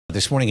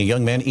This morning, a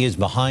young man is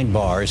behind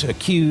bars,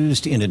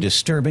 accused in a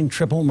disturbing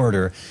triple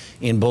murder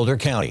in Boulder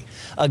County.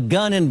 A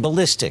gun and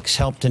ballistics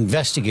helped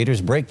investigators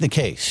break the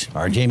case.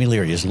 Our Jamie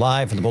Leary is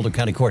live from the Boulder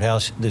County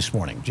Courthouse this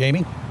morning.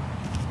 Jamie?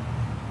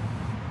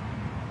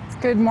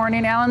 Good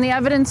morning, Alan. The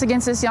evidence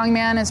against this young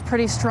man is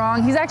pretty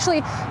strong. He's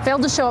actually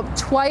failed to show up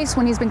twice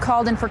when he's been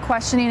called in for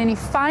questioning, and he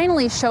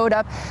finally showed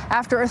up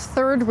after a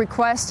third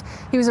request.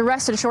 He was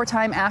arrested a short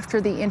time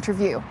after the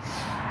interview.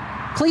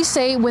 Police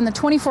say when the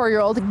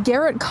 24-year-old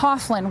Garrett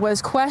Coughlin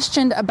was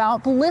questioned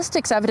about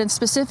ballistics evidence,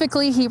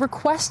 specifically, he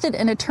requested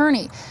an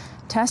attorney.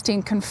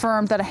 Testing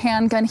confirmed that a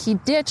handgun he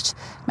ditched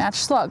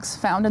matched slugs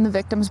found in the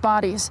victims'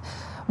 bodies.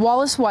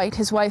 Wallace White,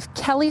 his wife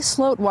Kelly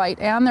Sloat White,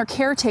 and their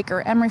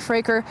caretaker Emery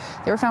Fraker,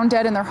 they were found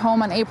dead in their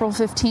home on April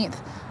 15th.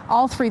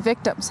 All three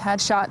victims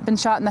had been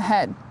shot in the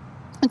head.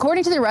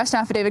 According to the arrest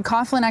affidavit,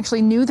 Coughlin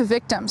actually knew the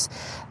victims.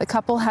 The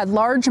couple had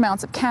large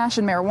amounts of cash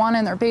and marijuana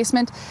in their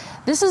basement.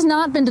 This has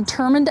not been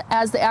determined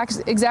as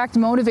the exact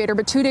motivator,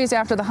 but 2 days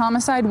after the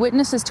homicide,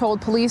 witnesses told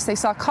police they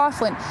saw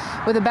Coughlin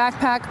with a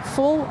backpack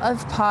full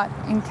of pot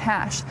and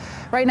cash.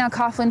 Right now,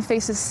 Coughlin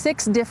faces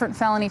 6 different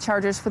felony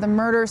charges for the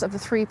murders of the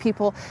 3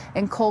 people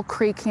in Coal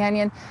Creek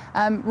Canyon.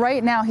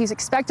 Right now, he's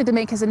expected to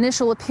make his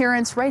initial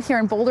appearance right here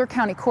in Boulder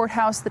County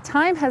Courthouse. The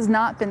time has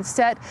not been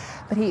set,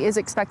 but he is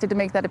expected to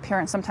make that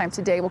appearance sometime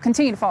today. We'll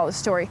continue to follow the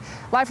story.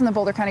 Live from the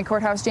Boulder County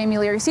Courthouse, Jamie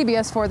Leary,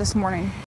 CBS 4 this morning.